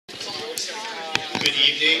Good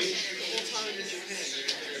evening.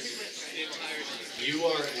 You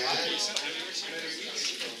are at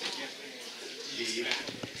the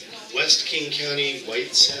West King County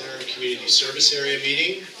White Center Community Service Area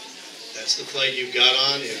meeting. That's the flight you've got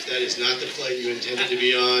on. If that is not the flight you intended to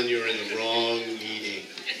be on, you're in the wrong meeting.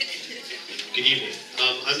 Good evening.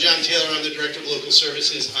 I'm John Taylor. I'm the Director of Local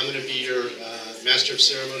Services. I'm going to be your Master of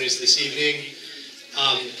Ceremonies this evening.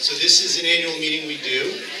 So this is an annual meeting we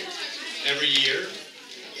do every year,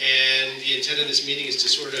 and the intent of this meeting is to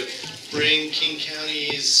sort of bring King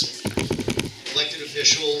County's elected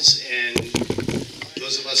officials and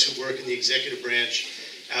those of us who work in the executive branch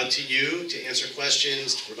out to you to answer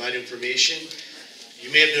questions, to provide information.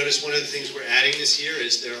 You may have noticed one of the things we're adding this year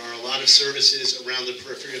is there are a lot of services around the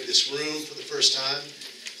periphery of this room for the first time.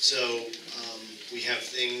 So we have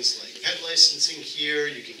things like pet licensing here,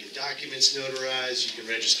 you can get documents notarized, you can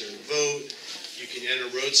register to vote, you can enter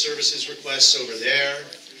road services requests over there.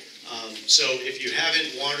 So if you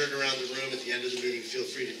haven't wandered around the room at the end of the meeting, feel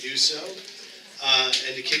free to do so.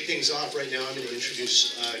 And to kick things off right now, I'm going to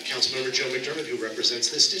introduce Councilmember Joe McDermott, who represents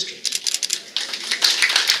this district.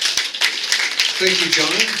 Thank you,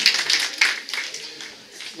 John.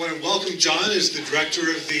 I want to welcome John as the Director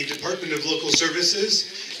of the Department of Local Services,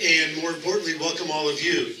 and more importantly, welcome all of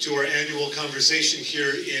you to our annual conversation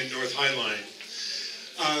here in North Highline.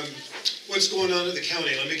 What's going on at the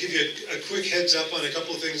county? Let me give you a quick heads up on a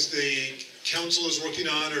couple of things the council is working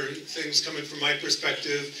on, or things coming from my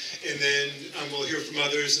perspective, and then we'll hear from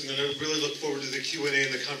others, and then I really look forward to the Q&A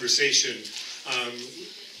and the conversation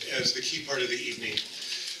as the key part of the evening.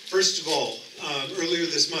 First of all, earlier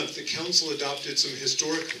this month, the council adopted some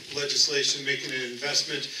historic legislation making an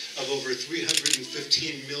investment of over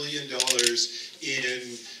 $315 million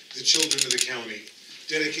in the children of the county,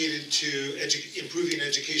 dedicated to improving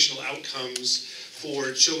educational outcomes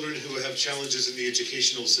for children who have challenges in the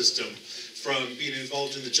educational system, from being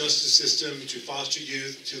involved in the justice system, to foster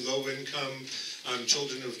youth, to low-income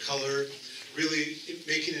children of color, really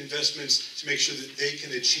making investments to make sure that they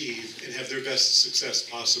can achieve and have their best success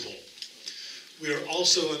possible. We are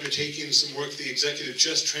also undertaking some work the executive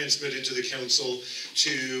just transmitted to the council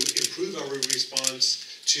to improve our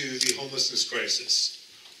response to the homelessness crisis.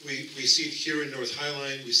 We see it here in North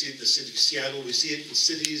Highline, we see it in the city of Seattle, we see it in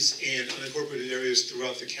cities and unincorporated areas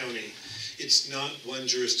throughout the county. It's not one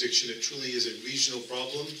jurisdiction, it truly is a regional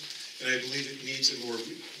problem, and I believe it needs a more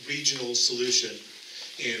regional solution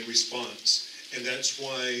and response. And that's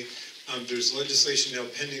why there's legislation now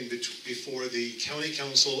pending before the county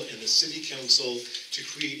council and the city council to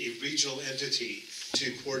create a regional entity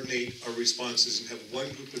to coordinate our responses and have one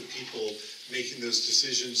group of people making those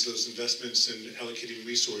decisions, those investments, and allocating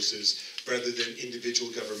resources, rather than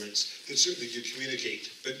individual governments that certainly do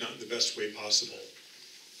communicate, but not in the best way possible.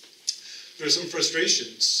 There are some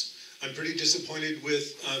frustrations. I'm pretty disappointed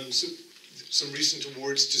with some recent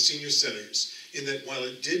awards to senior centers, in that while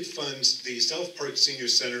it did fund the South Park Senior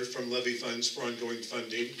Center from levy funds for ongoing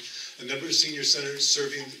funding, a number of senior centers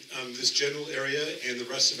serving this general area and the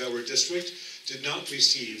rest of our district did not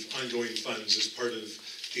receive ongoing funds as part of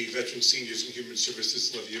the Veteran Seniors and Human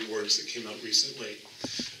Services Levy Awards that came out recently.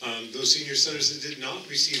 Those senior centers that did not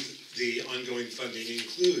receive the ongoing funding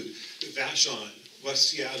include Vashon, West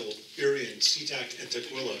Seattle, Burien, SeaTac, and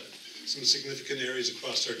Tukwila, some significant areas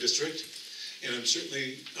across our district. And I'm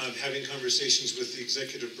certainly having conversations with the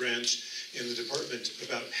executive branch and the department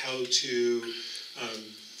about how to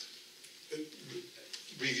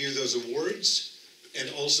review those awards, and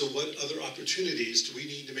also what other opportunities do we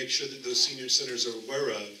need to make sure that those senior centers are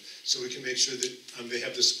aware of, so we can make sure that they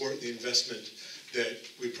have the support and the investment that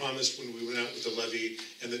we promised when we went out with the levy,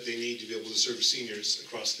 and that they need to be able to serve seniors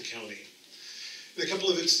across the county. And a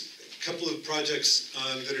couple of projects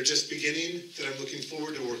that are just beginning that I'm looking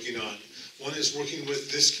forward to working on. One is working with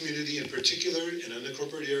this community in particular and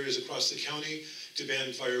unincorporated areas across the county to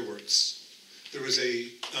ban fireworks. There was a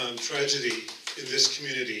tragedy in this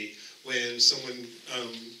community when someone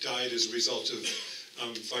died as a result of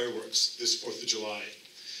fireworks this 4th of July.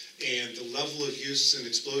 And the level of use and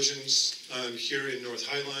explosions here in North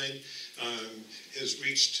Highline has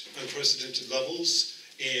reached unprecedented levels,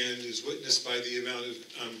 and is witnessed by the amount of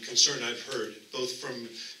concern I've heard, both from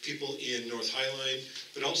people in North Highline,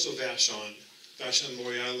 but also Vashon. Vashon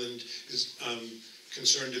Maury Island is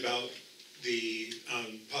concerned about the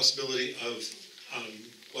possibility of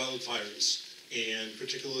wildfires, and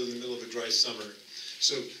particularly in the middle of a dry summer.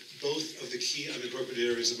 So both of the key unincorporated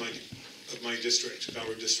areas of my district, of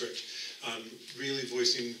our district, really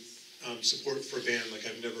voicing support for a ban like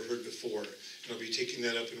I've never heard before. And I'll be taking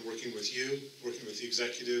that up and working with you, working with the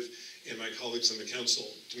executive and my colleagues on the council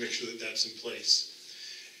to make sure that that's in place.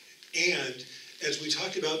 And as we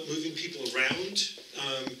talk about moving people around,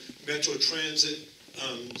 Metro Transit,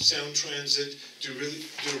 Sound Transit do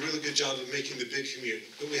a really good job of making the big commute.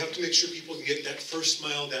 But we have to make sure people can get that first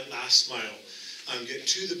mile, that last mile. Get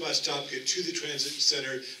to the bus stop, get to the transit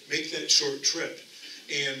center, make that short trip.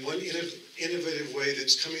 And one innovative way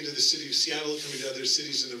that's coming to the city of Seattle, coming to other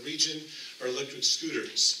cities in the region, are electric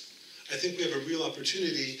scooters. I think we have a real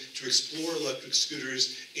opportunity to explore electric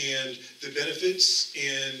scooters and the benefits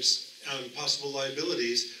and possible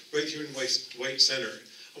liabilities right here in White Center.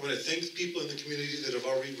 I want to thank the people in the community that have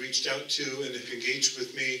already reached out to and have engaged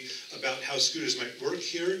with me about how scooters might work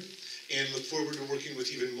here, and look forward to working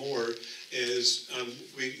with even more as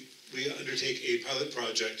we undertake a pilot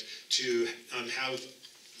project to have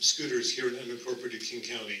scooters here in unincorporated King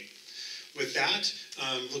County. With that,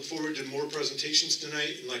 look forward to more presentations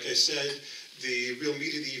tonight, and like I said, the real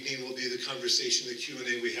meat of the evening will be the conversation, the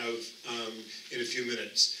Q&A we have in a few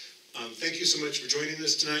minutes. Thank you so much for joining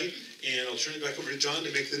us tonight, and I'll turn it back over to John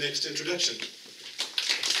to make the next introduction.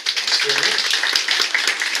 Thanks very much.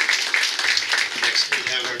 Next we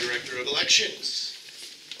have our Director of Elections.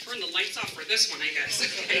 Turn the lights off for this one, I guess.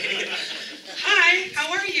 Hi,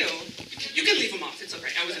 how are you? You can leave them off, it's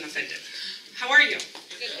okay, I wasn't offended. How are you?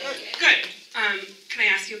 Good. Can I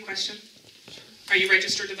ask you a question? Are you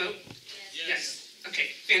registered to vote? Yes. Okay,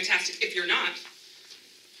 fantastic. If you're not,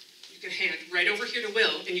 you can hand right over here to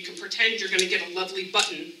Will, and you can pretend you're going to get a lovely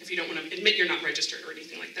button if you don't want to admit you're not registered or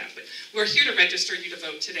anything like that. But we're here to register you to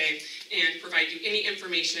vote today and provide you any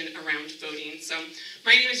information around voting. So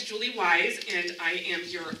my name is Julie Wise, and I am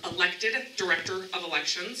your elected Director of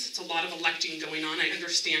Elections. It's a lot of electing going on. I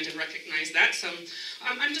understand and recognize that. So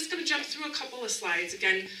I'm just going to jump through a couple of slides.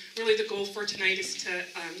 Again, really the goal for tonight is to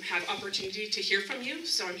have opportunity to hear from you.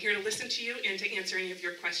 So I'm here to listen to you and to answer any of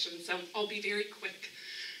your questions. So I'll be very quick.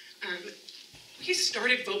 We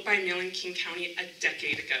started Vote by Mail in King County a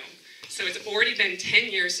decade ago. So it's already been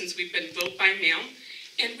 10 years since we've been Vote by Mail.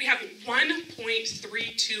 And we have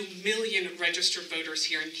 1.32 million registered voters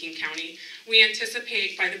here in King County. We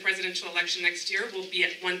anticipate by the presidential election next year, we'll be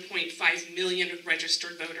at 1.5 million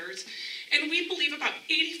registered voters. And we believe about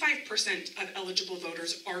 85% of eligible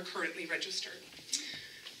voters are currently registered.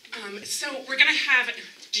 So we're going to have,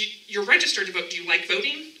 you're registered to vote. Do you like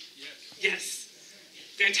voting? Yes.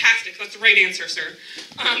 Fantastic, that's the right answer, sir.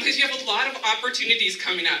 Because you have a lot of opportunities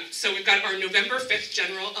coming up. So we've got our November 5th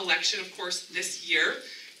general election, of course, this year.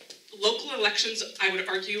 Local elections, I would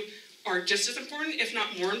argue, are just as important, if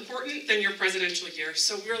not more important, than your presidential year.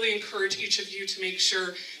 So we really encourage each of you to make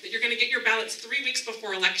sure that you're going to get your ballots 3 weeks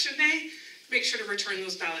before Election Day. Make sure to return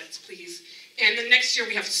those ballots, please. And then next year,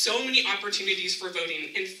 we have so many opportunities for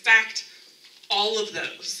voting. In fact, all of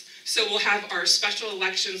those. So we'll have our special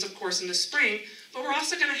elections, of course, in the spring, but we're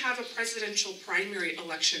also going to have a presidential primary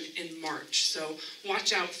election in March. So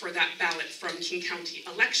watch out for that ballot from King County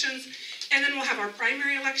Elections. And then we'll have our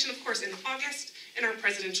primary election, of course, in August, and our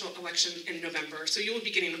presidential election in November. So you will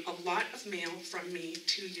be getting a lot of mail from me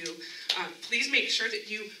to you. Please make sure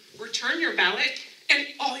that you return your ballot. And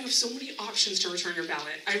you have so many options to return your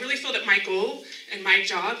ballot. I really feel that my goal and my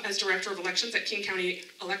job as Director of Elections at King County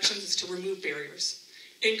Elections is to remove barriers.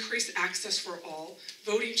 Increase access for all.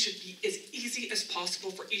 Voting should be as easy as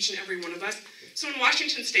possible for each and every one of us. So in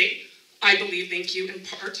Washington State, I believe, thank you in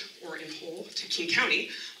part or in whole to King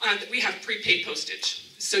County, that we have prepaid postage.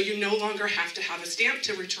 So you no longer have to have a stamp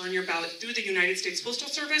to return your ballot through the United States Postal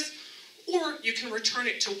Service, or you can return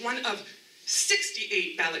it to one of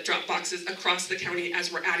 68 ballot drop boxes across the county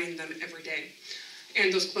as we're adding them every day.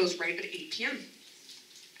 And those close right at 8 p.m.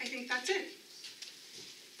 I think that's it.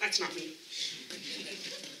 That's not me.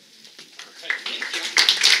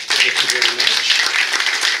 Thank you very much.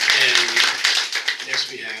 And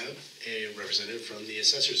next we have a representative from the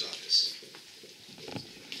Assessor's Office.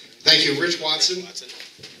 Thank you, Rich Watson.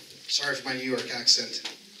 Sorry for my New York accent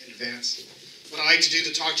in advance. What I'd like to do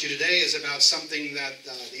to talk to you today is about something that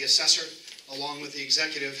the assessor, along with the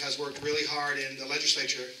executive, has worked really hard in the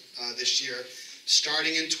legislature this year.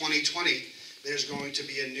 Starting in 2020, there's going to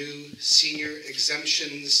be a new senior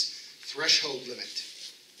exemptions threshold limit.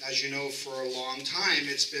 As you know, for a long time,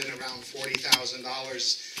 it's been around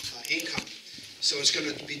 $40,000 income. So it's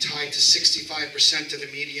going to be tied to 65% of the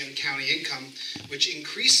median county income, which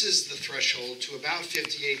increases the threshold to about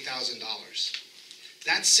 $58,000.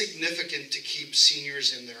 That's significant to keep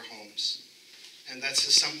seniors in their homes. And that's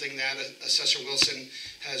something that Assessor Wilson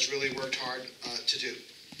has really worked hard to do.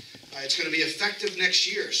 It's going to be effective next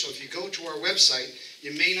year. So if you go to our website,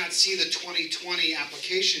 you may not see the 2020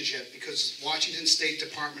 applications yet because Washington State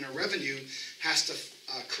Department of Revenue has to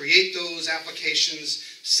create those applications,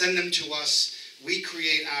 send them to us. We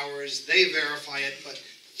create ours, they verify it, but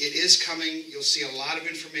it is coming. You'll see a lot of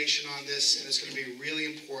information on this, and it's going to be really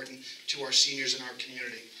important to our seniors in our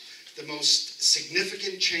community. The most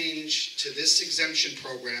significant change to this exemption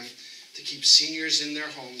program to keep seniors in their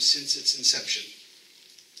homes since its inception.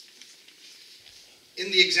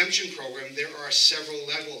 In the exemption program, there are several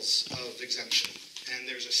levels of exemption, and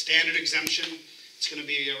there's a standard exemption. It's going to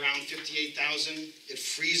be around $58,000. It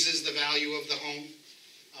freezes the value of the home.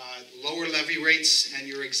 Lower levy rates, and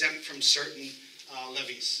you're exempt from certain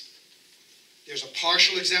levies. There's a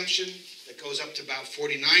partial exemption that goes up to about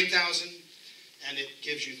 $49,000, and it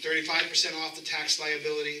gives you 35% off the tax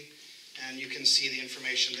liability, and you can see the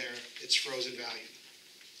information there. It's frozen value.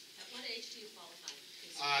 At what age do you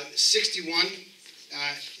qualify? 61.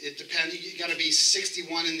 It depends. You got to be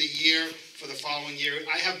 61 in the year for the following year.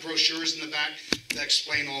 I have brochures in the back that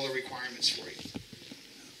explain all the requirements for you.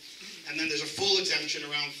 And then there's a full exemption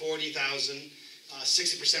around $40,000,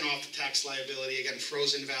 60% off the tax liability, again,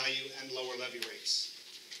 frozen value and lower levy rates.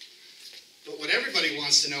 But what everybody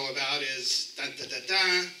wants to know about is,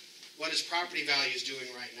 what is property values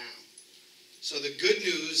doing right now? So the good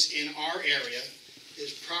news in our area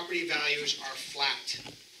is property values are flat.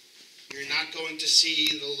 You're not going to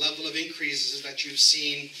see the level of increases that you've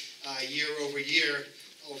seen year over year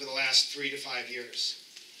over the last 3 to 5 years.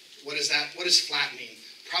 What is that? What does flat mean?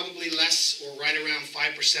 Probably less or right around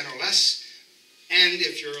 5% or less. And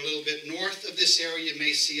if you're a little bit north of this area, you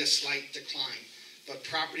may see a slight decline. But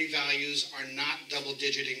property values are not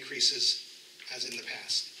double-digit increases as in the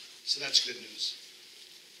past. So that's good news.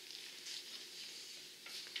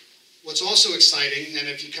 What's also exciting, and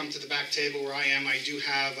if you come to the back table where I am, I do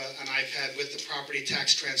have an iPad with the property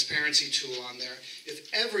tax transparency tool on there. If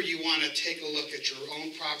ever you want to take a look at your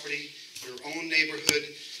own property, your own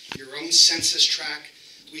neighborhood, your own census tract,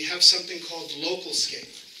 we have something called LocalScape,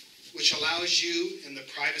 which allows you, in the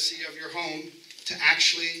privacy of your home, to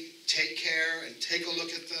actually take care and take a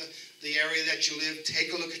look at the area that you live,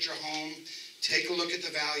 take a look at your home, take a look at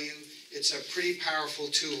the value. It's a pretty powerful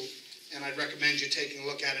tool, and I'd recommend you taking a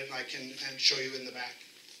look at it, and I can show you in the back.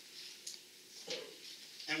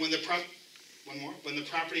 And when the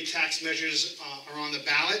property tax measures are on the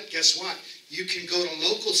ballot, guess what? You can go to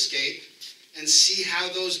LocalScape and see how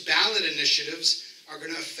those ballot initiatives are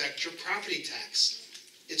going to affect your property tax.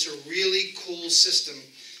 It's a really cool system,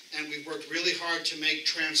 and we've worked really hard to make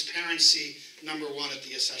transparency #1 at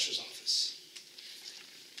the assessor's office.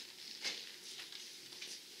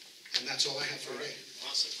 And that's all I have for today.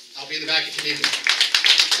 Awesome. I'll be in the back if you need me.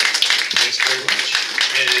 Thanks very much.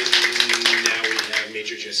 And now we have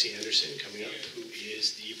Major Jesse Anderson coming up, who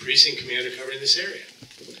is the precinct commander covering this area.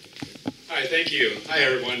 Hi, thank you. Hi,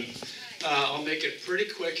 everyone. I'll make it pretty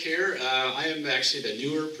quick here. I am actually the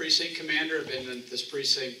newer precinct commander. I've been in this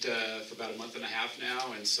precinct for about a month and a half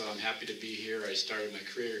now, and so I'm happy to be here. I started my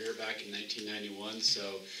career here back in 1991,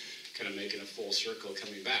 so kind of making a full circle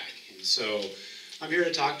coming back. And so I'm here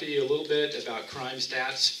to talk to you a little bit about crime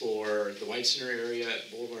stats for the White Center area,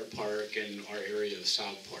 Boulevard Park, and our area of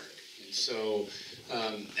South Park. And so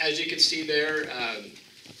as you can see there,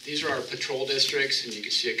 these are our patrol districts, and you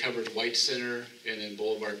can see it covers White Center and then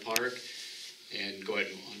Boulevard Park. And go ahead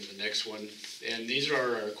on to the next one. And these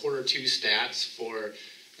are our Q2 stats for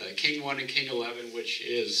King 1 and King 11, which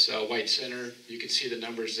is White Center. You can see the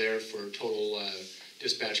numbers there for total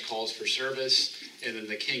dispatch calls for service. And then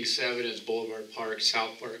the King 7 is Boulevard Park,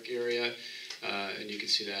 South Park area. And you can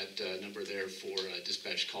see that number there for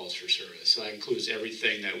dispatch calls for service. So that includes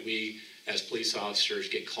everything that we, as police officers,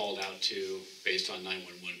 get called out to based on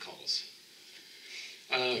 911 calls.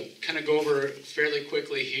 Kind of go over fairly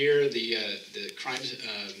quickly here the crimes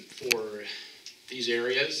for these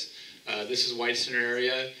areas. This is White Center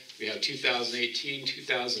area. We have 2018,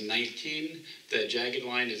 2019. The jagged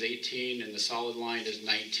line is 18 and the solid line is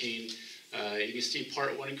 19. You can see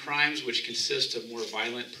Part 1 crimes, which consist of more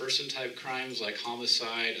violent person type crimes like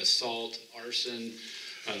homicide, assault, arson,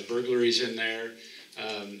 burglaries in there.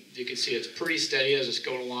 You can see it's pretty steady as it's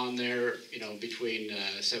going along there, between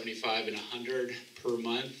 75 and 100 per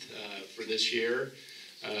month for this year.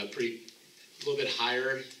 A little bit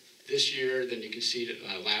higher this year than you can see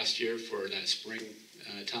last year for that spring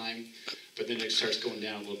time, but then it starts going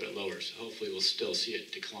down a little bit lower. So hopefully we'll still see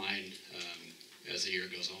it decline as the year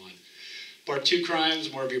goes on. Part 2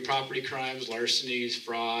 crimes, more of your property crimes, larcenies,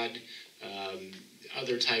 fraud,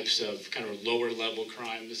 other types of kind of lower level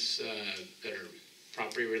crimes that are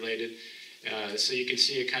property related. So you can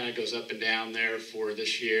see it kind of goes up and down there for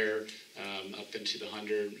this year, up into the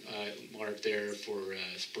 100 mark there for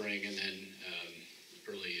spring and then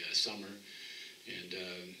early summer. And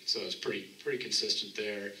so it's pretty consistent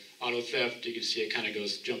there. Auto theft, you can see it kind of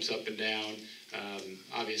jumps up and down.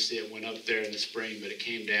 Obviously it went up there in the spring, but it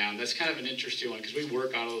came down. That's kind of an interesting one because we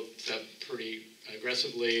work auto theft pretty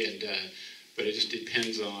aggressively, and but it just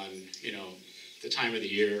depends on, you know, the time of the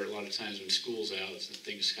year. A lot of times when school's out,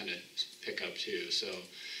 things kind of pick up too. So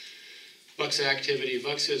VUXA activity.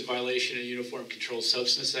 VUXA is violation of Uniform Controlled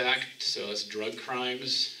Substance Act, so it's drug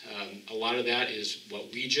crimes. A lot of that is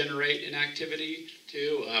what we generate in activity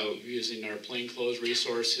too, using our plainclothes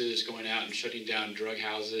resources, going out and shutting down drug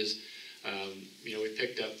houses. You know, we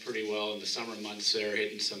picked up pretty well in the summer months there,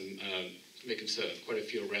 hitting some, making quite a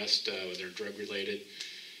few arrests that are drug related,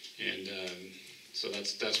 and so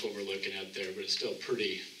that's what we're looking at there. But it's still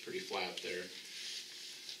pretty flat there.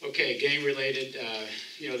 Okay, gang related.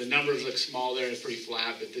 You know, the numbers look small there and pretty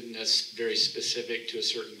flat, but then that's very specific to a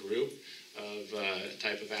certain group of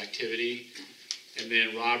type of activity. And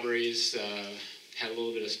then robberies. Had a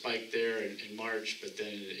little bit of spike there in March, but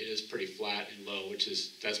then it is pretty flat and low,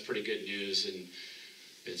 that's pretty good news. And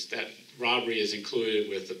it's that robbery is included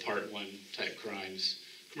with the Part 1 type crimes.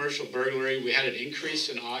 Commercial burglary, we had an increase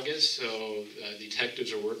in August, so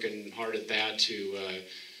detectives are working hard at that to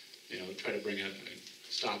you know, try to bring a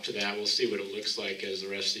stop to that. We'll see what it looks like as the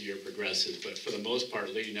rest of the year progresses, but for the most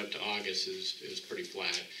part, leading up to August is pretty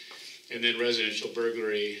flat. And then residential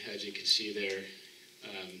burglary, as you can see there,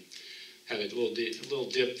 had a little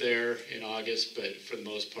dip there in August, but for the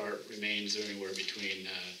most part remains anywhere between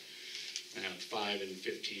 5 and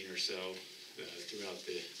 15 or so throughout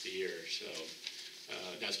the year. So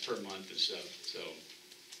that's per month and stuff. So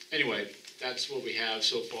anyway, that's what we have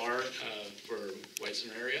so far for White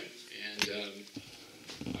Center area, and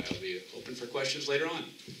I'll be open for questions later on.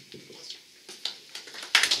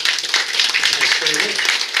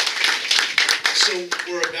 So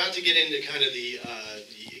we're about to get into kind of the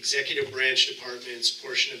executive branch department's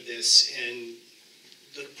portion of this, and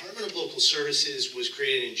the Department of Local Services was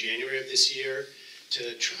created in January of this year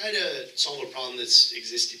to try to solve a problem that's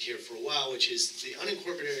existed here for a while, which is the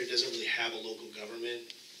unincorporated area doesn't really have a local government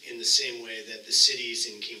in the same way that the cities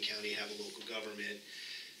in King County have a local government.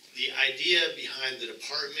 The idea behind the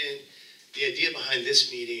department, the idea behind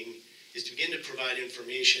this meeting is to begin to provide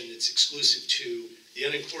information that's exclusive to the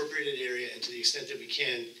unincorporated area, and to the extent that we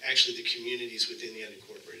can, actually the communities within the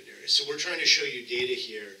unincorporated area. So we're trying to show you data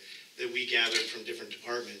here that we gathered from different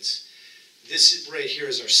departments. This right here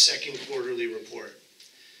is our second quarterly report,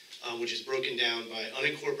 which is broken down by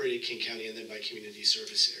unincorporated King County and then by community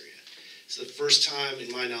service area. It's the first time in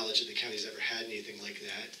my knowledge that the county's ever had anything like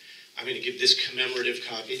that. I'm going to give this commemorative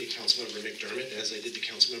copy to Councilmember McDermott, as I did to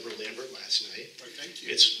Councilmember Lambert last night. Right, thank you.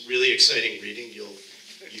 It's really exciting reading. You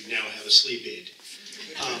now have a sleep aid.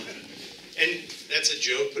 And that's a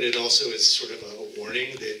joke, but it also is sort of a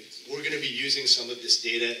warning that we're going to be using some of this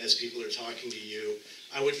data as people are talking to you.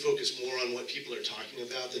 I would focus more on what people are talking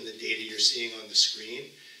about than the data you're seeing on the screen.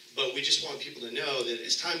 But we just want people to know that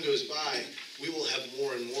as time goes by, we will have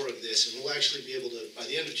more and more of this, and we'll actually be able to, by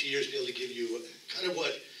the end of 2 years, be able to give you kind of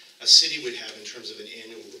what a city would have in terms of an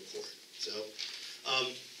annual report. So,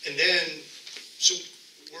 and then, so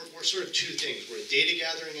we're sort of two things. We're a data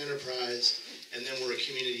gathering enterprise, and then we're a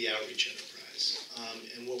community outreach enterprise.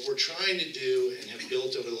 And what we're trying to do and have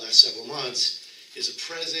built over the last several months is a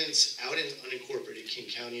presence out in unincorporated King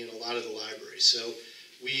County in a lot of the libraries. So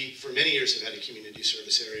we, for many years, have had a community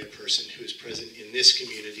service area person who is present in this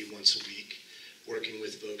community once a week, working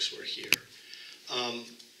with folks who are here.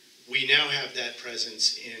 We now have that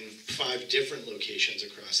presence in 5 different locations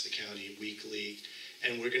across the county weekly,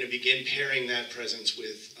 and we're going to begin pairing that presence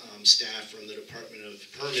with staff from the Department of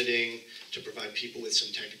Permitting to provide people with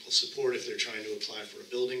some technical support if they're trying to apply for a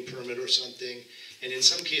building permit or something. And in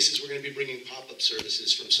some cases, we're going to be bringing pop-up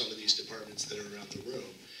services from some of these departments that are around the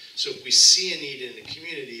room. So if we see a need in the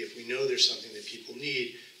community, if we know there's something that people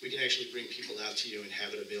need, we can actually bring people out to you and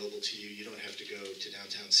have it available to you. You don't have to go to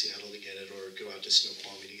downtown Seattle to get it or go out to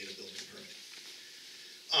Snoqualmie to get a building permit.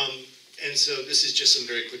 And so this is just some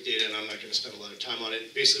very quick data, and I'm not going to spend a lot of time on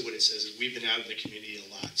it. Basically what it says is we've been out in the community a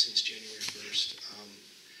lot since January 1st.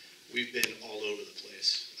 We've been all over the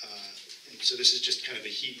place. And so this is just kind of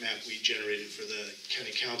a heat map we generated for the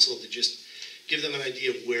county council to just give them an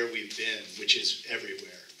idea of where we've been, which is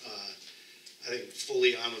everywhere. I think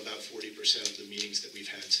fully I'm about 40% of the meetings that we've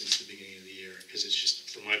had since the beginning of the year, because it's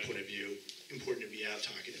just, from my point of view, important to be out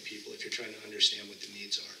talking to people if you're trying to understand what the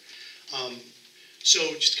needs are.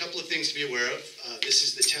 So just a couple of things to be aware of. This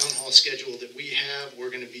is the town hall schedule that we have.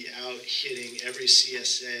 We're going to be out hitting every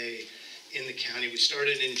CSA in the county. We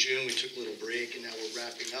started in June, we took a little break, and now we're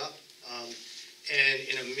wrapping up. And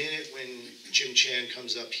in a minute, when Jim Chan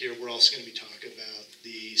comes up here, we're also going to be talking about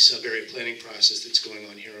the sub-area planning process that's going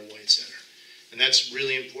on here in White Center. And that's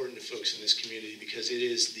really important to folks in this community because it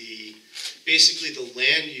is basically the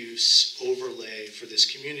land use overlay for this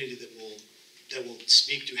community that will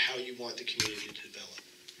speak to how you want the community to develop,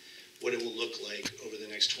 what it will look like over the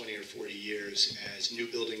next 20 or 40 years as new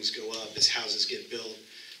buildings go up, as houses get built.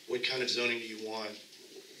 What kind of zoning do you want?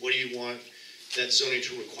 What do you want that zoning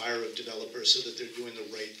to require of developers so that they're doing the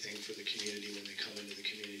right thing for the community when they come into the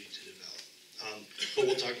community to develop? But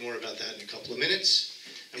we'll talk more about that in a couple of minutes.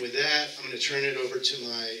 And with that, I'm going to turn it over to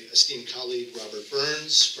my esteemed colleague, Robert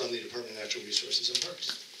Burns, from the Department of Natural Resources and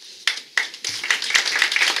Parks.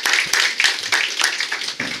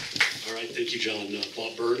 All right, thank you, John.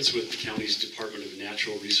 Bob Burns with the county's Department of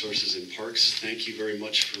Natural Resources and Parks. Thank you very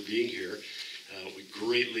much for being here. We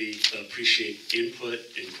greatly appreciate input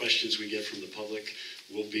and questions we get from the public.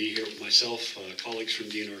 We'll be here, myself, colleagues from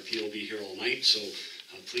DNRP will be here all night, so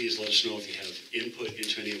please let us know if you have input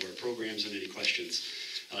into any of our programs and any questions.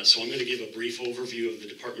 So I'm going to give a brief overview of the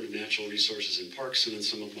Department of Natural Resources and Parks, and then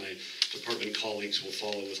some of my department colleagues will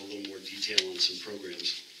follow with a little more detail on some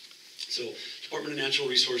programs. So Department of Natural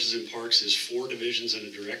Resources and Parks is 4 divisions and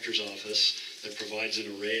a director's office that provides an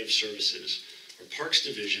array of services. Our Parks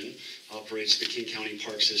Division operates the King County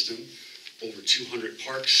Park System, over 200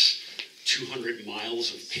 parks, 200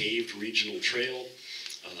 miles of paved regional trail,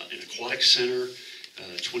 an aquatic center,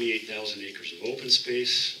 28,000 acres of open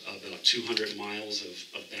space, about 200 miles of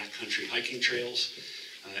backcountry hiking trails,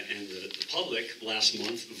 and the public last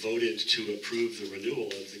month voted to approve the renewal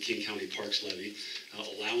of the King County Parks Levy,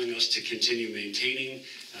 allowing us to continue maintaining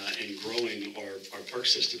and growing our park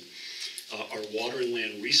system. Our Water and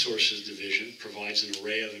Land Resources Division provides an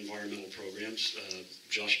array of environmental programs.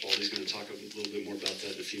 Josh Baldy's going to talk a little bit more about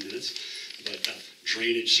that in a few minutes. But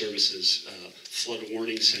drainage services, flood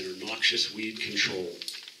warning center, noxious weed control,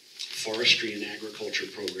 forestry and agriculture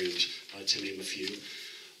programs, to name a few.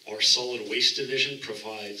 Our Solid Waste Division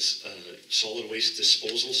provides solid waste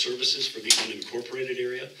disposal services for the unincorporated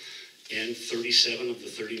area and 37 of the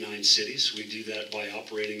 39 cities. We do that by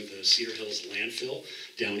operating the Cedar Hills landfill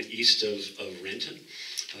down east of Renton,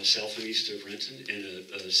 south and east of Renton, and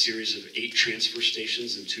a series of 8 transfer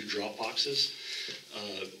stations and 2 drop boxes.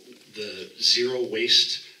 The Zero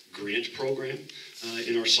Waste Grant Program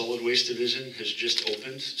in our Solid Waste Division has just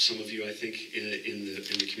opened. Some of you, I think, in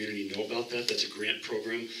the community know about that. That's a grant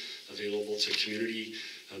program available to community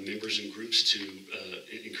members and groups to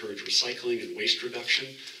encourage recycling and waste reduction.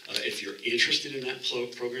 If you're interested in that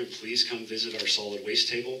program, please come visit our solid waste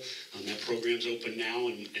table. That program's open now,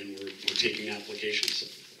 and we're taking applications.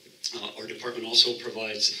 Our department also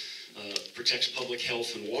protects public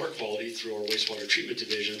health and water quality through our wastewater treatment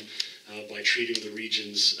division by treating the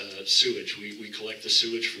region's sewage. We collect the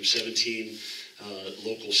sewage from 17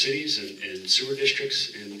 local cities and sewer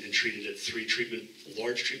districts and treat it at 3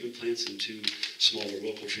 large treatment plants and 2 smaller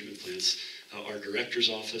local treatment plants. Our director's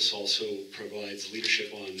office also provides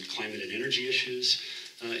leadership on climate and energy issues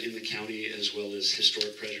in the county, as well as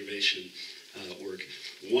historic preservation work.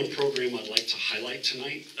 One program I'd like to highlight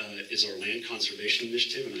tonight is our Land Conservation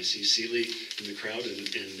Initiative, and I see Seeley in the crowd, and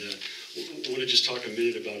I want to just talk a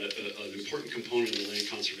minute about an important component of the Land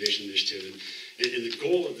Conservation Initiative. And the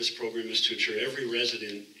goal of this program is to ensure every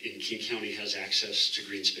resident in King County has access to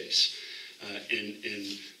green space. And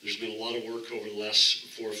there's been a lot of work over the last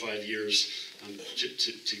 4 or 5 years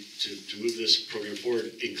to move this program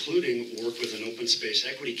forward, including work with an open space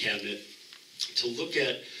equity cabinet to look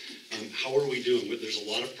at how are we doing. There's a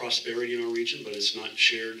lot of prosperity in our region, but it's not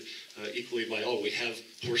shared equally by all. We have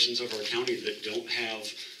portions of our county that don't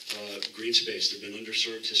have green space. They've been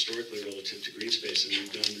underserved historically relative to green space, and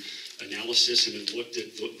we've done analysis and have looked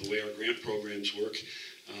at the way our grant programs work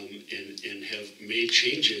and have made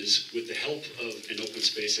changes with the help of an open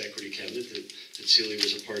space equity cabinet that Celia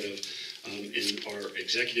was a part of. And our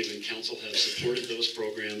executive and council have supported those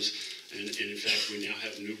programs, and in fact we now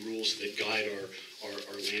have new rules that guide our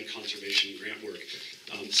land conservation grant work.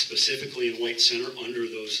 Specifically in White Center, under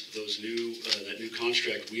that new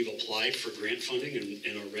construct, we've applied for grant funding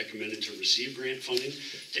and are recommended to receive grant funding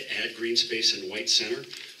to add green space in White Center.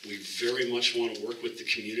 We very much want to work with the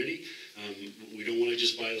community. We don't want to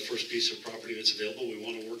just buy the first piece of property that's available. We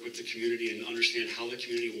want to work with the community and understand how the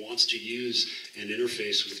community wants to use and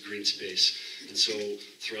interface with green space. And so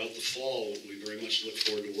throughout the fall, we very much look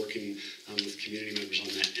forward to working with community members on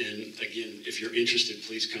that. And again, if you're interested,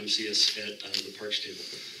 please come see us at the Parks table.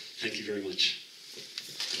 Thank you very much.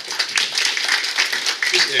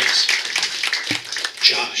 Who's next?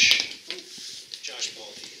 Josh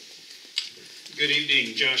Baldy. Good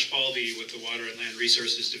evening, Josh Baldy with the Water and Land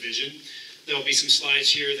Resources Division. There'll be some slides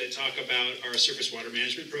here that talk about our surface water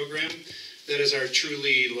management program. That is our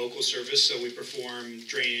truly local service, so we perform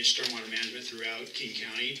drainage, stormwater management throughout King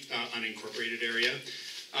County, unincorporated area.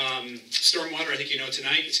 Stormwater, I think you know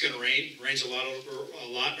tonight, it's going to rain. It rains a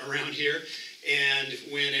lot around here. And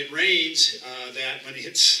when it rains, when it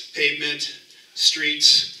hits pavement,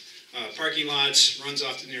 streets, parking lots, runs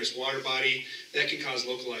off to the nearest water body, that can cause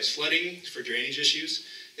localized flooding for drainage issues.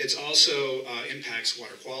 It also impacts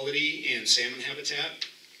water quality and salmon habitat.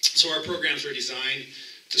 So our programs are designed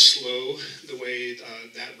to slow the way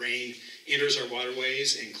that rain enters our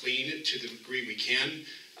waterways and clean it to the degree we can.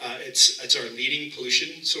 It's our leading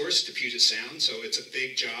pollution source to Puget Sound, so it's a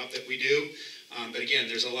big job that we do. But again,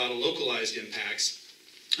 there's a lot of localized impacts.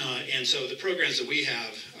 And so the programs that we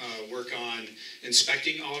have work on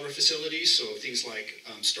inspecting all of our facilities, so things like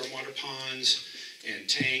stormwater ponds and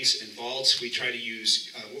tanks and vaults. We try to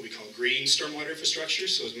use what we call green stormwater infrastructure,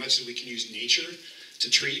 so as much as we can use nature to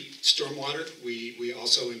treat stormwater, we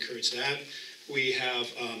also encourage that. We have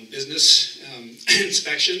business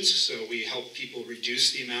inspections, so we help people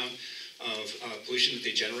reduce the amount of pollution that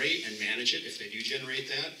they generate and manage it if they do generate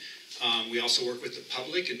that. We also work with the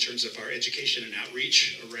public in terms of our education and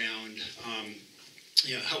outreach around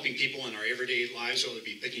helping people in our everyday lives, whether it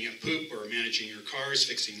be picking up poop or managing your cars,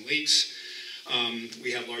 fixing leaks.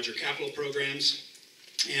 We have larger capital programs.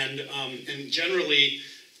 And generally,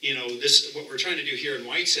 what we're trying to do here in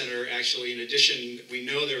White Center, actually, in addition, we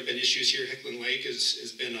know there have been issues here. Hicklin Lake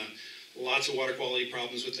has been lots of water quality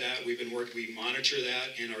problems with that. We monitor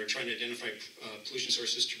that and are trying to identify pollution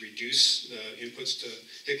sources to reduce the inputs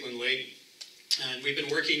to Hicklin Lake. And we've been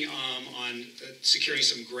working on securing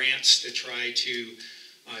some grants to try to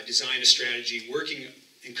design a strategy working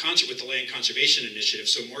in concert with the Land Conservation Initiative,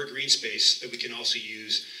 so more green space that we can also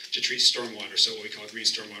use to treat stormwater, so what we call green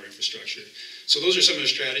stormwater infrastructure. So those are some of the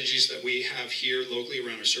strategies that we have here locally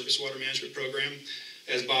around our surface water management program.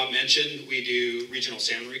 As Bob mentioned, we do regional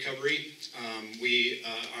salmon recovery. We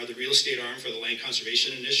are the real estate arm for the Land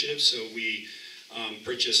Conservation Initiative, so we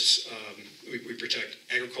we protect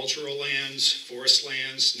agricultural lands, forest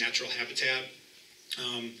lands, natural habitat,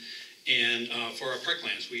 and for our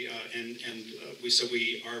parklands.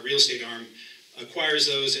 Our real estate arm acquires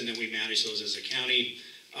those, and then we manage those as a county.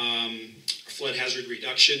 Flood hazard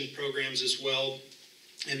reduction programs as well.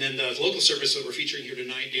 And then the local service that we're featuring here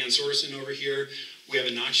tonight, Dan Sorensen over here, we have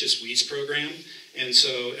a noxious weeds program. And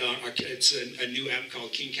so it's a new app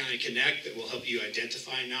called King County Connect that will help you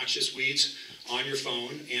identify noxious weeds on your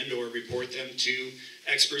phone and or report them to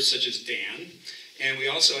experts such as Dan. And we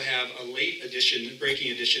also have a late edition,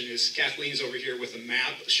 breaking edition, is Kathleen's over here with a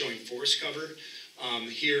map showing forest cover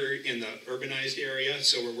here in the urbanized area.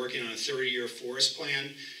 So we're working on a 30-year forest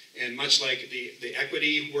plan. And much like the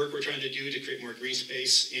equity work we're trying to do to create more green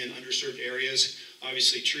space in underserved areas,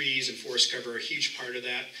 obviously trees and forest cover are a huge part of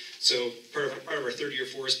that. So part of our 30-year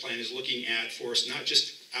forest plan is looking at forests not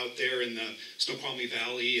just out there in the Snoqualmie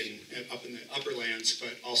Valley and up in the upper lands,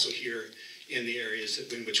 but also here in the areas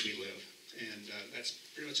in which we live. And that's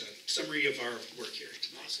pretty much a summary of our work here.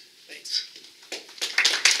 Awesome. Thanks.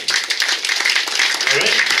 All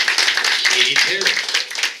right. Katie Terry.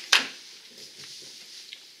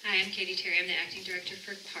 Hi, I'm Katie Terry. I'm the Acting Director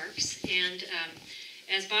for Parks. And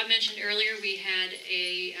as Bob mentioned earlier, we had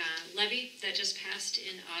a levy that just passed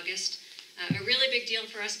in August. A really big deal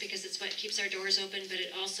for us because it's what keeps our doors open, but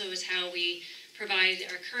it also is how we provide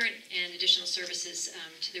our current and additional services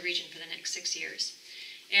to the region for the next 6 years.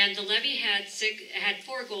 And the levy had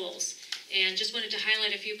 4 goals, and just wanted to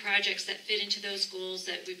highlight a few projects that fit into those goals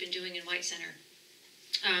that we've been doing in White Center.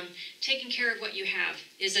 Taking care of what you have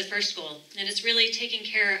is the first goal, and it's really taking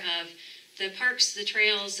care of the parks, the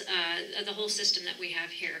trails, the whole system that we have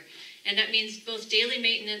here. And that means both daily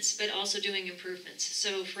maintenance, but also doing improvements.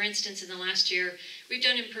 So for instance, in the last year, we've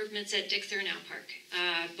done improvements at Dick Thurnow Park,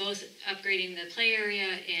 both upgrading the play area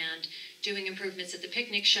and doing improvements at the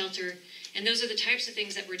picnic shelter. And those are the types of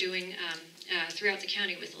things that we're doing throughout the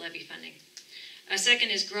county with the levy funding. A second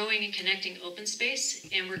is growing and connecting open space,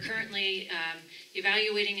 and we're currently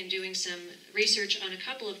evaluating and doing some research on a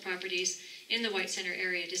couple of properties in the White Center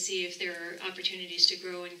area to see if there are opportunities to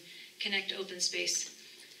grow and connect open space.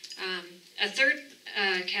 A third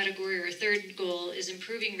category or a third goal is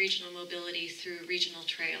improving regional mobility through regional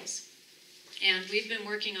trails. And we've been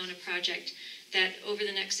working on a project that over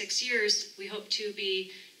the next 6 years, we hope to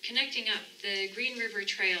be connecting up. The Green River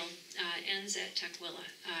Trail ends at Tukwila,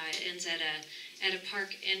 ends at a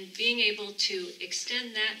park, and being able to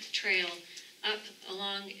extend that trail up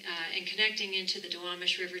along and connecting into the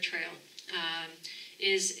Duwamish River Trail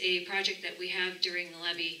is a project that we have during the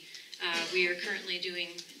levee. We are currently doing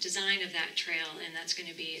design of that trail, and that's going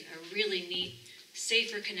to be a really neat,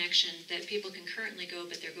 safer connection that people can currently go,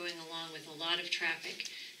 but they're going along with a lot of traffic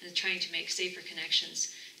and trying to make safer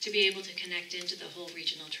connections to be able to connect into the whole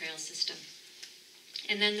regional trail system.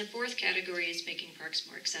 And then the fourth category is making parks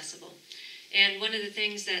more accessible. And one of the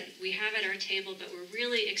things that we have at our table, but we're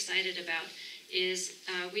really excited about, is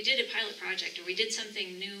we did a pilot project, or we did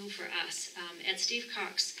something new for us. At Steve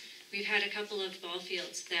Cox, we've had a couple of ball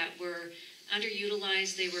fields that were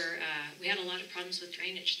underutilized. We had a lot of problems with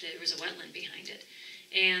drainage. There was a wetland behind it.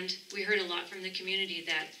 And we heard a lot from the community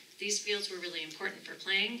that these fields were really important for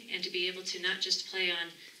playing, and to be able to not just play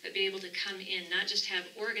on, but be able to come in, not just have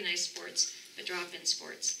organized sports, but drop-in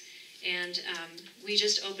sports. And we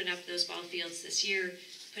just opened up those ball fields this year,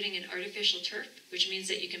 putting in artificial turf, which means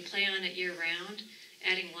that you can play on it year-round,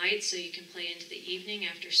 adding lights so you can play into the evening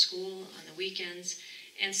after school, on the weekends,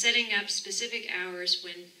 and setting up specific hours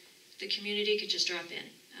when the community could just drop in.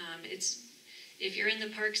 If you're in the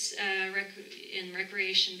parks in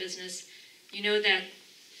recreation business, you know that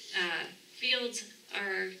fields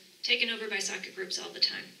are taken over by soccer groups all the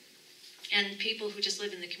time. And people who just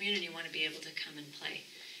live in the community want to be able to come and play.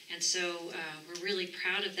 And so we're really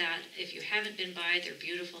proud of that. If you haven't been by, they're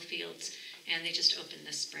beautiful fields, and they just opened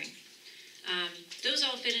this spring. Those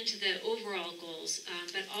all fit into the overall goals,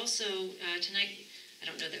 but also tonight, I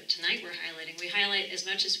don't know that tonight we're highlighting, we highlight as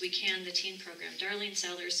much as we can the teen program. Darlene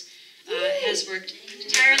Sellers has worked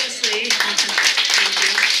tirelessly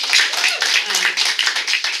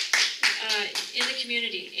in the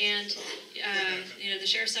community, and the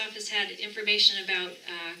Sheriff's Office had information about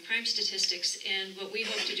crime statistics, and what we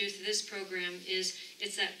hope to do through this program is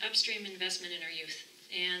it's that upstream investment in our youth.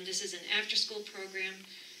 And this is an after-school program.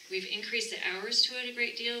 We've increased the hours to it a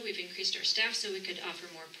great deal. We've increased our staff so we could offer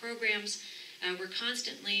more programs. We're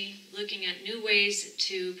constantly looking at new ways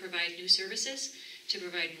to provide new services, to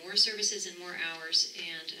provide more services and more hours,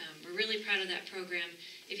 and we're really proud of that program.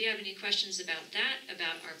 If you have any questions about that,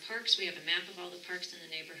 about our parks, we have a map of all the parks in the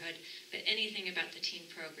neighborhood, but anything about the teen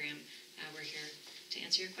program, we're here to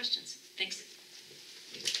answer your questions. Thanks.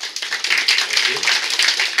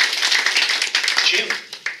 Jim,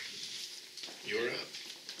 you're up.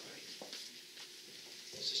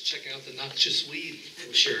 Just checking out the noxious weed,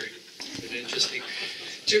 I'm sure. Been interesting.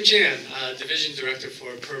 Jim Chan, Division Director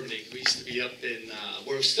for Permitting. We used to be up in,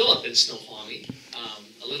 we're still up in Snoqualmie.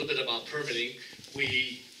 A little bit about permitting.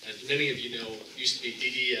 We, as many of you know, used to be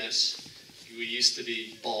DDS. We used to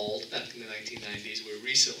be BALD back in the 1990s. We're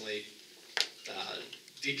recently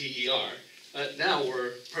DPER, but now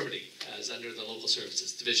we're permitting as under the Local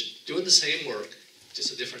Services Division. Doing the same work,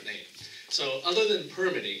 just a different name. So other than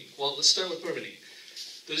permitting, well, let's start with permitting.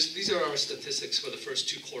 These are our statistics for the first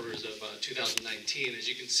 2 quarters of 2019. As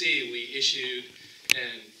you can see, we issued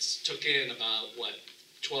and took in about,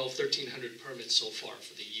 1,300 permits so far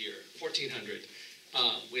for the year, 1,400.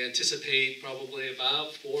 We anticipate probably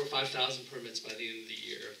about 4,000 or 5,000 permits by the end of the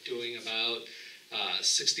year, doing about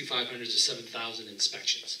 6,500 to 7,000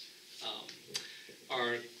 inspections.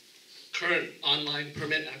 Our current online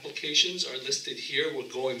permit applications are listed here. We're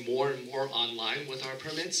going more and more online with our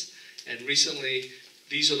permits, and recently,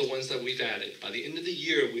 these are the ones that we've added. By the end of the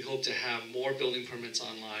year, we hope to have more building permits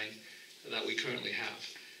online that we currently have.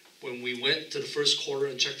 When we went to the first quarter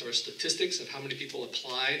and checked our statistics of how many people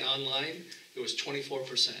applied online, it was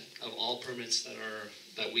 24% of all permits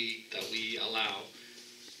that we allow.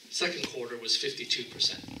 Second quarter was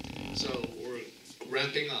 52%. So we're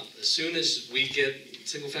ramping up. As soon as we get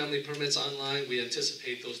single-family permits online, we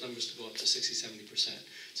anticipate those numbers to go up to 60–70%.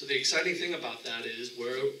 So the exciting thing about that is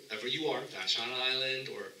wherever you are, Vashon Island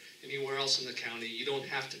or anywhere else in the county, you don't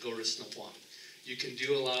have to go to Snoqualmie. You can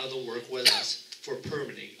do a lot of the work with us for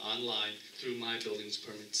permitting online through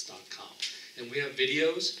mybuildingspermits.com. And we have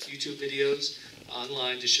videos, YouTube videos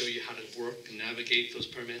online to show you how to work and navigate those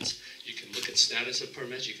permits. You can look at status of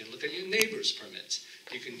permits. You can look at your neighbor's permits.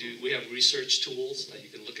 We have research tools that you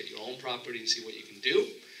can look at your own property and see what you can do.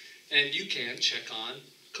 And you can check on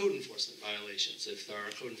code enforcement violations if there are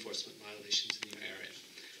code enforcement violations in your area.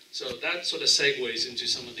 So that sort of segues into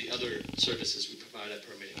some of the other services we provide at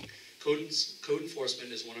permitting. Code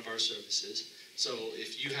enforcement is one of our services. So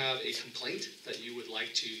if you have a complaint that you would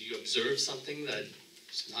like to, you observe something that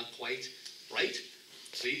is not quite right,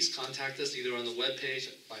 please contact us either on the webpage,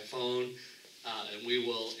 by phone, and we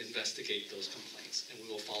will investigate those complaints and we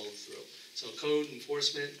will follow through. So code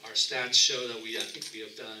enforcement, our stats show that I think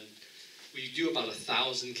we do about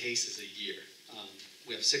 1,000 cases a year.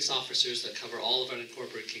 We have 6 officers that cover all of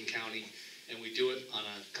unincorporated King County, and we do it on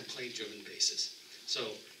a complaint-driven basis. So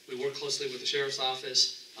we work closely with the sheriff's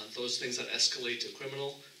office on those things that escalate to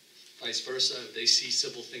criminal, vice versa. If they see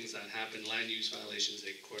civil things that happen, land use violations,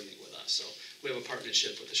 they coordinate with us. So we have a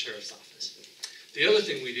partnership with the sheriff's office. The other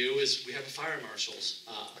thing we do is we have a fire marshal's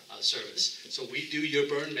service. So we do your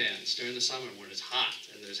burn bans during the summer when it's hot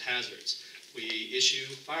and there's hazards. We issue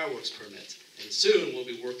fireworks permits. And soon we'll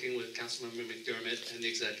be working with Councilmember McDermott and the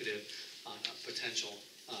executive on a potential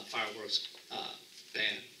fireworks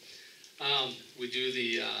ban. We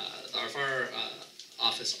do our fire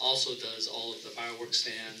office also does all of the fireworks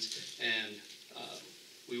stands, and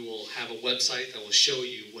we will have a website that will show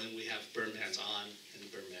you when we have burn bans on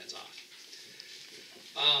and burn bans off.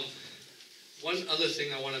 One other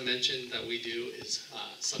thing I want to mention that we do is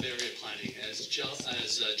sub-area planning. As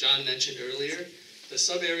John mentioned earlier, the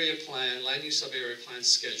sub-area plan, land use sub-area plan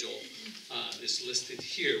schedule is listed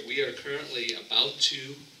here. We are currently about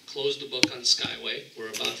to close the book on Skyway. We're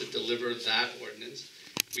about to deliver that ordinance.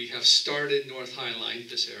 We have started North Highline,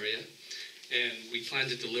 this area, and we plan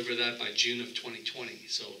to deliver that by June of 2020.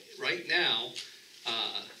 So right now,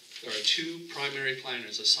 there are 2 primary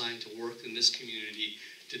planners assigned to work in this community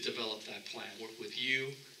to develop that plan, work with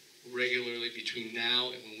you regularly between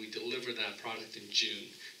now and when we deliver that product in June.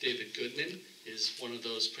 David Goodman is one of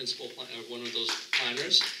those one of those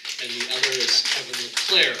planners, and the other is Kevin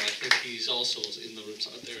LeClaire. I think he's also in the room.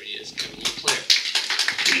 There he is, Kevin LeClaire.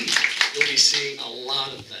 You'll be seeing a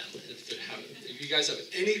lot of them. If you guys have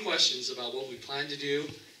any questions about what we plan to do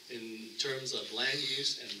in terms of land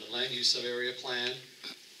use and the land use sub-area plan,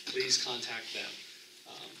 please contact them.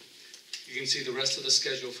 You can see the rest of the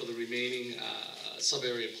schedule for the remaining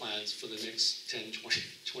sub-area plans for the next 10,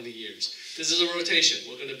 20 years. This is a rotation.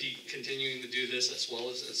 We're going to be continuing to do this as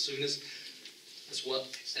soon as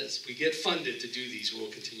we get funded to do these,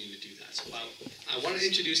 we'll continue to do that. So I want to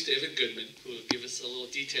introduce David Goodman, who will give us a little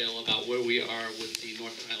detail about where we are with the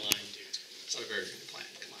North Highline sub-area plan.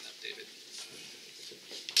 Come on up, David.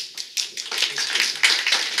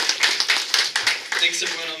 Thanks,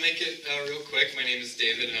 everyone. I'll make it real quick. My name is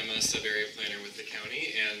David, and I'm a sub-area planner with the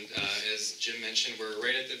county. And as Jim mentioned, we're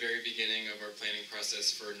right at the very beginning of our planning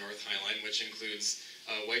process for North Highline, which includes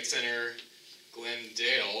White Center,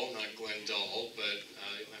 Glendale, not Glendale, but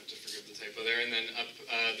you'll have to forgive the typo there, and then up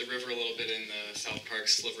the river a little bit in the South Park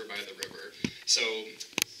sliver by the river. So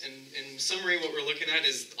in summary, what we're looking at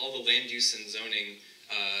is all the land use and zoning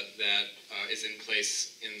that is in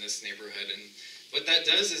place in this neighborhood. And what that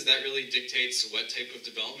does is that really dictates what type of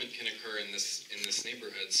development can occur in this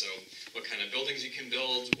neighborhood. So what kind of buildings you can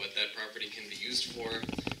build, what that property can be used for,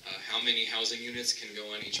 how many housing units can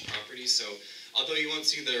go on each property. So although you won't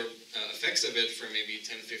see the effects of it for maybe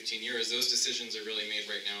 10, 15 years, those decisions are really made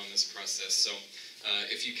right now in this process. So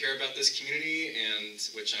if you care about this community, and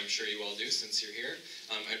which I'm sure you all do since you're here,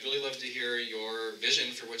 I'd really love to hear your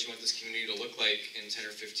vision for what you want this community to look like in 10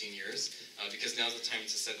 or 15 years, because now's the time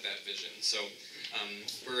to set that vision. So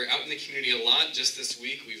we're out in the community a lot. Just this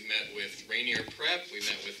week, we've met with Rainier Prep, we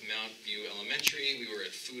met with Mount View Elementary, we were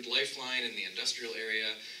at Food Lifeline in the industrial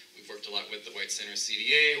area. We've worked a lot with the White Center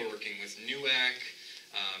CDA, we're working with NUAC,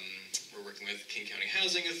 we're working with King County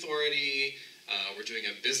Housing Authority, we're doing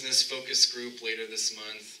a business focus group later this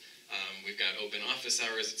month. We've got open office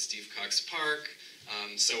hours at Steve Cox Park.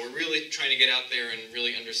 So we're really trying to get out there and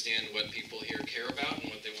really understand what people here care about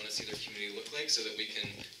and what they want to see their community look like, so that we can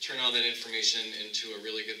turn all that information into a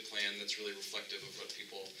really good plan that's really reflective of what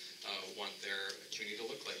people want their community to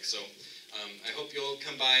look like. So I hope you'll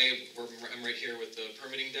come by. I'm right here with the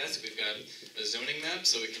permitting desk. We've got a zoning map,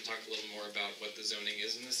 so we can talk a little more about what the zoning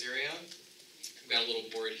is in this area. We've got a little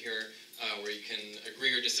board here where you can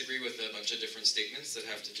agree or disagree with a bunch of different statements that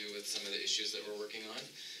have to do with some of the issues that we're working on.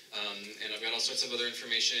 And I've got all sorts of other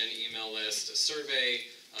information, email list, a survey.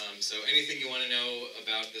 So anything you want to know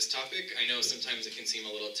about this topic. I know sometimes it can seem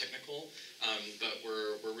a little technical, but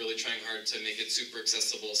we're really trying hard to make it super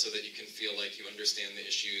accessible so that you can feel like you understand the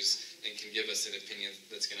issues and can give us an opinion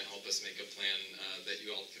that's going to help us make a plan that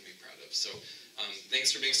you all can be proud of. So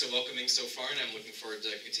thanks for being so welcoming so far, and I'm looking forward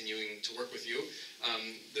to continuing to work with you.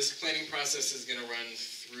 This planning process is going to run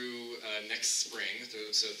through next spring,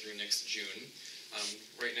 so through next June.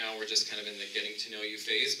 Right now we're just kind of in the getting to know you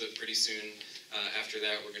phase, but pretty soon after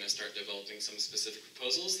that we're going to start developing some specific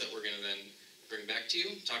proposals that we're going to then bring back to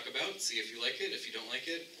you, talk about, see if you like it. If you don't like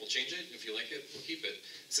it, we'll change it. If you like it, we'll keep it.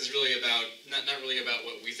 This is really about, not really about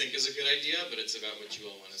what we think is a good idea, but it's about what you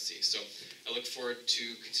all want to see. So I look forward to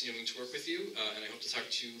continuing to work with you, and I hope to talk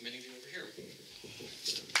to many of you over here.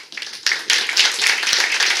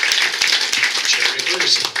 Chairman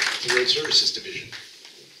Ferguson, the Road Services Division.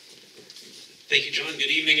 Thank you, John. Good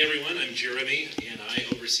evening, everyone. I'm Jeremy, and I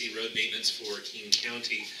oversee road maintenance for King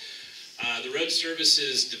County. The Road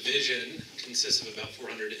Services Division consists of about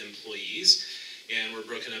 400 employees, and we're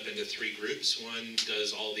broken up into 3 groups. One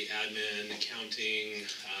does all the admin, accounting,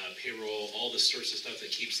 payroll, all the sorts of stuff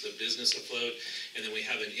that keeps the business afloat. And then we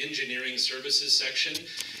have an engineering services section.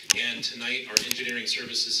 And tonight, our engineering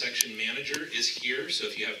services section manager is here. So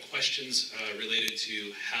if you have questions related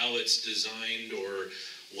to how it's designed or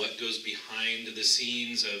what goes behind the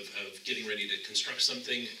scenes of getting ready to construct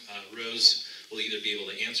something, Rose will either be able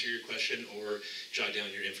to answer your question or jot down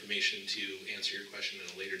your information to answer your question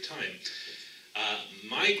at a later time.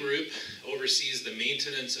 My group oversees the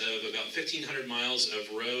maintenance of about 1,500 miles of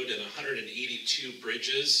road and 182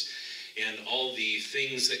 bridges and all the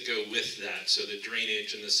things that go with that, so the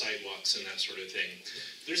drainage and the sidewalks and that sort of thing.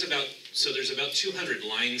 There's about 200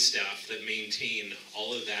 line staff that maintain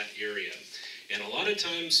all of that area. And a lot of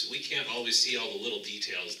times we can't always see all the little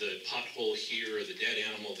details, the pothole here or the dead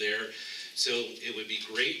animal there. So it would be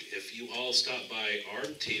great if you all stop by our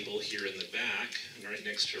table here in the back, right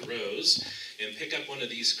next to Rose, and pick up one of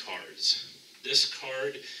these cards. This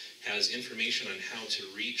card has information on how to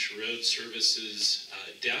reach Road Services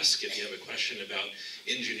desk if you have a question about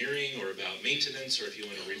engineering or about maintenance, or if you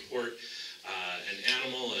want to report an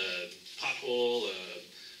animal, a pothole,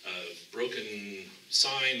 a broken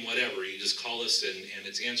sign, whatever. You just call us, and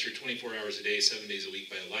it's answered 24 hours a day, 7 days a week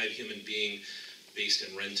by a live human being based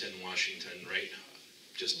in Renton, Washington, right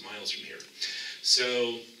just miles from here.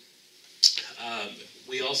 So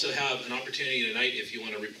we also have an opportunity tonight if you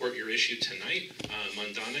want to report your issue tonight.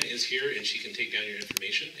 Mandana is here, and she can take down your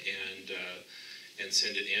information and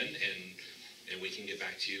send it in, and we can get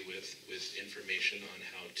back to you with information on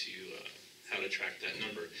how to track that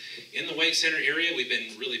number. In the White Center area, we've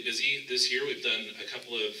been really busy this year. We've done a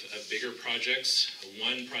couple of bigger projects.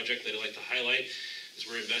 One project that I'd like to highlight is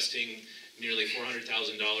we're investing nearly $400,000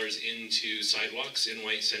 into sidewalks in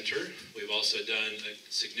White Center. We've also done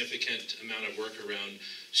a significant amount of work around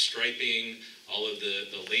striping, all of the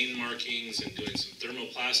lane markings, and doing some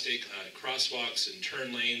thermoplastic crosswalks and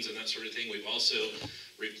turn lanes and that sort of thing. We've also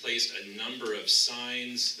replaced a number of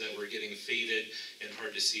signs that were getting faded and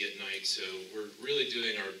hard to see at night. So we're really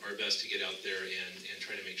doing our best to get out there and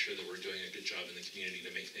try to make sure that we're doing a good job in the community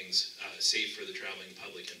to make things safe for the traveling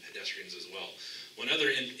public and pedestrians as well. One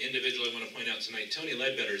other individual I want to point out tonight, Tony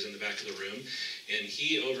Ledbetter, is in the back of the room, and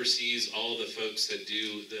he oversees all the folks that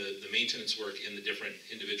do the maintenance work in the different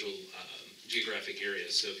individual geographic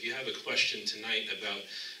areas. So if you have a question tonight about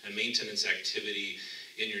a maintenance activity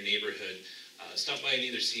in your neighborhood, stop by and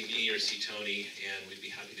either see me or see Tony, and we'd be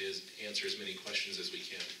happy to answer as many questions as we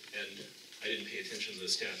can. And I didn't pay attention to the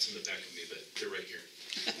stats in the back of me, but they're right here.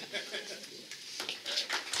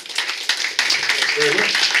 Thanks very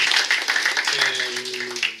much.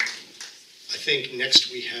 And I think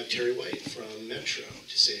next we have Terry White from Metro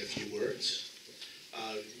to say a few words.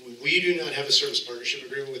 We do not have a service partnership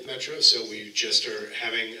agreement with Metro, so we just are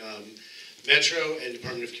having Metro and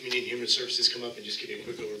Department of Community and Human Services come up and just give you a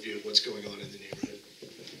quick overview of what's going on in the neighborhood.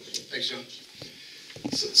 Thanks, John.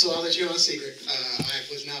 So I'll let you know a secret. I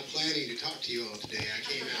was not planning to talk to you all today. I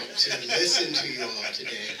came out to listen to you all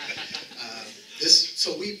today.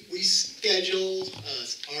 So we scheduled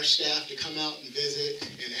our staff to come out and visit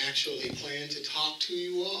and actually plan to talk to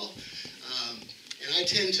you all. And I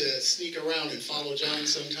tend to sneak around and follow John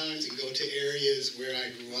sometimes and go to areas where I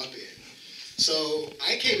grew up in. So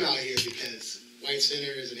I came out here because White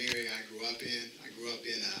Center is an area I grew up in. I grew up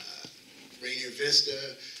in Rainier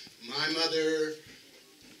Vista. My mother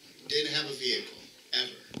didn't have a vehicle,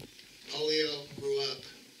 ever. Polio, grew up,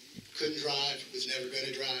 couldn't drive, was never going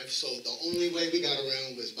to drive. So the only way we got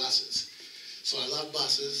around was buses. So I love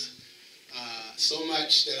buses. So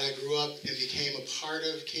much that I grew up and became a part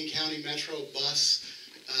of King County Metro Bus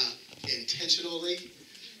intentionally.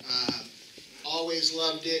 Always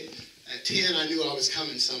loved it. At 10, I knew I was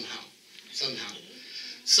coming somehow.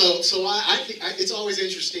 So I think it's always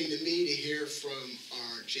interesting to me to hear from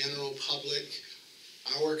our general public,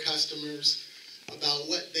 our customers, about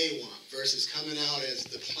what they want versus coming out as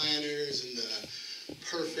the planners and the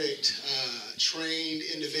perfect trained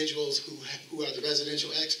individuals who are the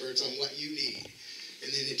residential experts on what you need,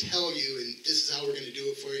 and then to tell you, and this is how we're going to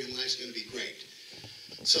do it for you, and life's going to be great.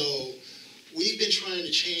 So we've been trying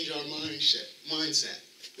to change our mindset,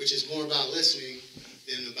 which is more about listening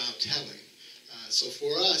than about telling. So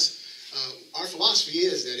for us, our philosophy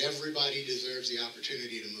is that everybody deserves the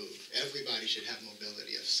opportunity to move. Everybody should have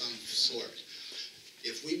mobility of some sort.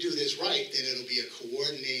 If we do this right, then it'll be a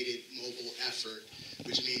coordinated mobile effort,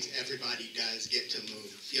 which means everybody does get to move.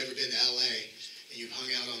 If you've ever been to LA, and you've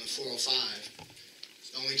hung out on the 405,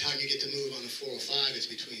 the only time you get to move on the 405 is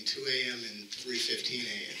between 2 a.m. and 3:15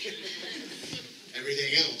 a.m.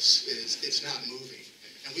 Everything else it's not moving.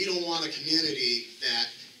 And we don't want a community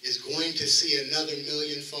that is going to see another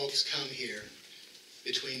million folks come here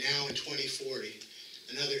between now and 2040,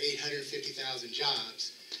 another 850,000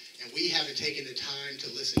 jobs, and we haven't taken the time to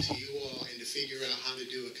listen to you all and to figure out how to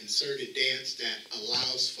do a concerted dance that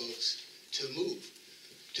allows folks to move,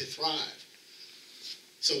 to thrive.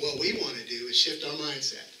 So what we want to do is shift our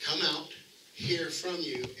mindset. Come out, hear from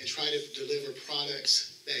you, and try to deliver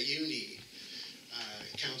products that you need.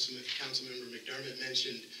 Councilmember McDermott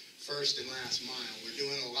mentioned first and last mile. We're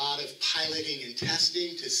doing a lot of piloting and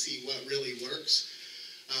testing to see what really works.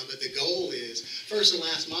 But the goal is, first and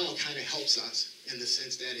last mile kind of helps us in the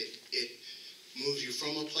sense that it moves you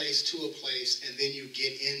from a place to a place, and then you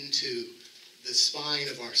get into the spine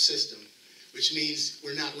of our system, which means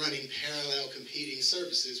we're not running parallel competing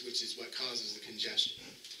services, which is what causes the congestion.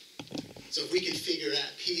 So if we can figure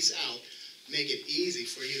that piece out, make it easy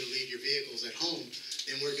for you to leave your vehicles at home,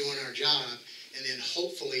 then we're doing our job. And then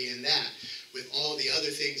hopefully in that, with all the other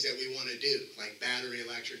things that we want to do, like battery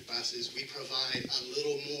electric buses, we provide a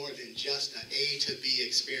little more than just an A to B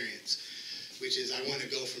experience, which is I want to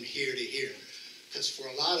go from here to here. Because for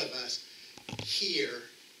a lot of us, here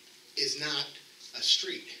is not a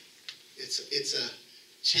street. It's a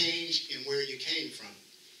change in where you came from,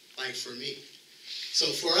 like for me. So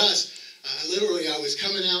for us, literally I was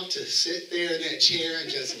coming out to sit there in that chair and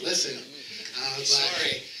just listen.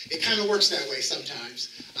 But it kind of works that way sometimes.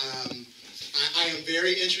 I am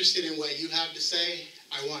very interested in what you have to say.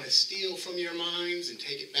 I want to steal from your minds and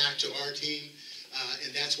take it back to our team.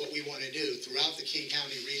 And that's what we want to do. Throughout the King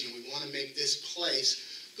County region, we want to make this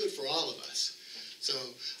place good for all of us. So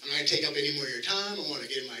I'm not going to take up any more of your time. I want to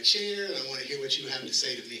get in my chair, and I want to hear what you have to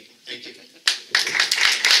say to me. Thank you.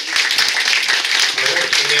 All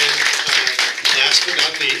right, and then last but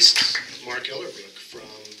not least, Mark Ellerbrook,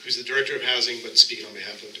 who's the Director of Housing, but speaking on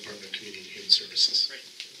behalf of the Department of Community and Human Services. Great.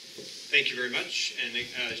 Thank you very much. And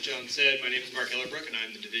as John said, my name is Mark Ellerbrook, and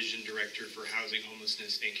I'm the Division Director for Housing,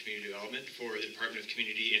 Homelessness, and Community Development for the Department of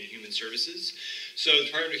Community and Human Services. So the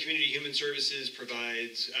Department of Community and Human Services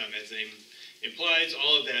provides, as the name implies,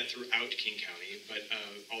 all of that throughout King County, but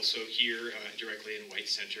also here directly in White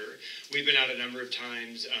Center. We've been out a number of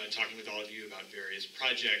times talking with all of you about various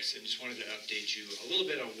projects, and just wanted to update you a little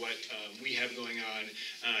bit on what we have going on,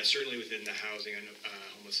 certainly within the housing and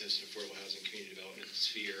homelessness and affordable housing community development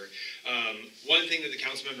sphere. One thing that the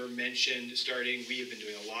council member mentioned starting, we have been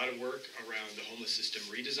doing a lot of work around the homeless system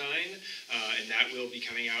redesign, and that will be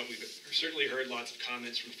coming out. We've certainly heard lots of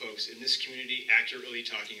comments from folks in this community accurately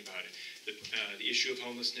talking about it. The issue of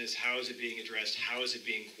homelessness, how is it being addressed, how is it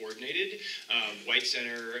being coordinated. White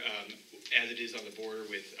Center, as it is on the border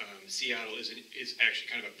with Seattle, is actually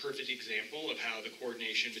kind of a perfect example of how the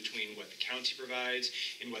coordination between what the county provides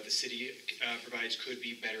and what the city provides could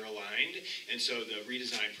be better aligned. And so the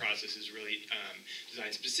redesign process is really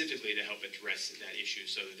designed specifically to help address that issue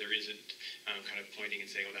so that there isn't kind of pointing and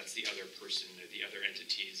saying, oh, that's the other person or the other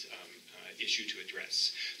entity's issue to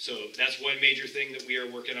address. So that's one major thing that we are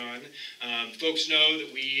working on. Folks know that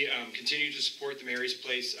we continue to support the Mary's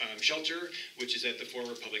Place shelter, which is at the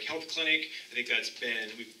former public health clinic. I think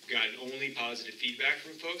we've gotten only positive feedback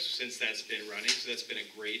from folks since that's been running, so that's been a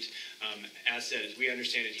great asset. As we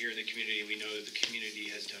understand it here in the community, we know that the community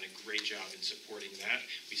has done a great job in supporting that.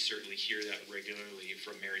 We certainly hear that regularly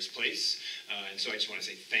from Mary's Place, and so I just want to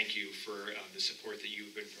say thank you for the support that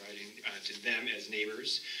you've been providing to them as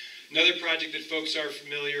neighbors. Another project that folks are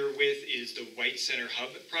familiar with is the White Center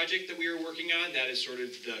Hub project that we are working on. That is sort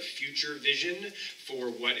of the future vision for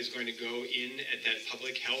what is going to go in at that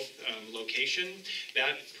public health location.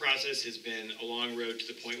 That process has been a long road to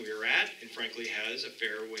the point we are at, and frankly has a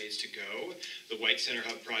fair ways to go. The White Center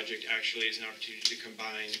Hub project actually is an opportunity to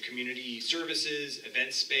combine community services,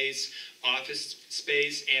 event space, office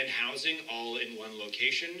space, and housing all in one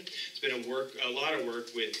location. It's been a lot of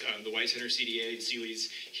work with the White Center CDA and Sealy's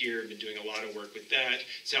here, been doing a lot of work with that.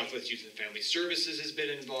 Southwest Youth and Family Services has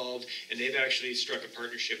been involved, and they've actually struck a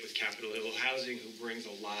partnership with Capitol Hill Housing, who brings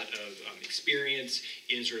a lot of experience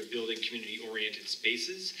in sort of building community-oriented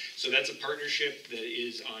spaces. So that's a partnership that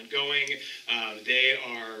is ongoing. They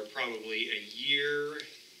are probably a year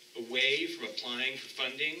away from applying for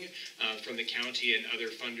funding from the county and other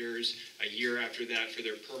funders, a year after that for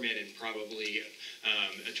their permit, and probably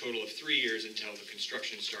a total of 3 years until the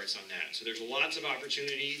construction starts on that. So there's lots of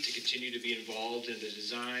opportunity to continue to be involved in the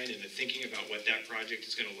design and the thinking about what that project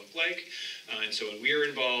is going to look like. And so we are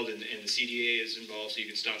involved, and the CDA is involved, so you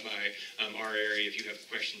can stop by our area if you have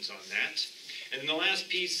questions on that. And then the last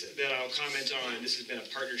piece that I'll comment on, this has been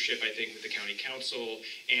a partnership, I think, with the County Council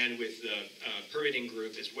and with the permitting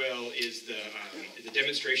group as well, is the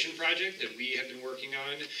demonstration project that we have been working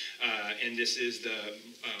on. And this is the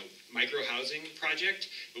micro-housing project.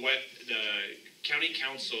 What the County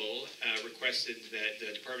Council requested that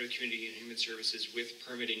the Department of Community and Human Services with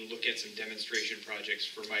permitting look at some demonstration projects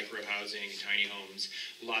for micro-housing, tiny homes,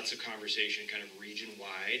 lots of conversation kind of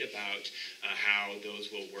region-wide about how those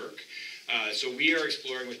will work. So we are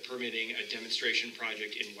exploring with permitting a demonstration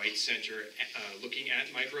project in White Center looking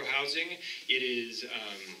at micro-housing. It is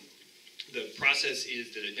the process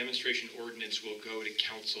is that a demonstration ordinance will go to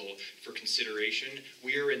council for consideration.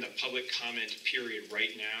 We are in the public comment period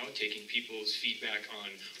right now, taking people's feedback on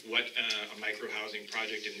what a micro-housing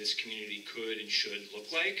project in this community could and should look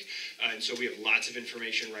like. And so we have lots of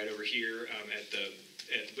information right over here at the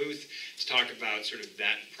booth to talk about sort of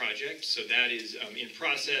that project. So that is in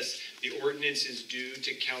process. The ordinance is due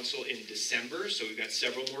to council in December, so we've got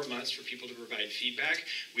several more months for people to provide feedback.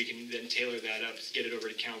 We can then tailor that up, get it over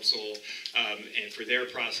to council and for their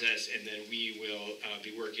process, and then we will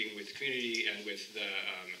be working with the community and with the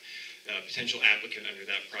potential applicant under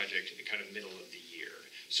that project at the kind of middle of the year.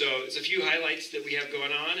 So it's a few highlights that we have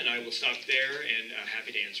going on, and I will stop there and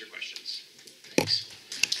happy to answer questions. Thanks.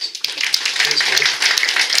 Thanks, Mark.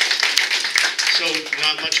 So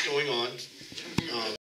not much going on.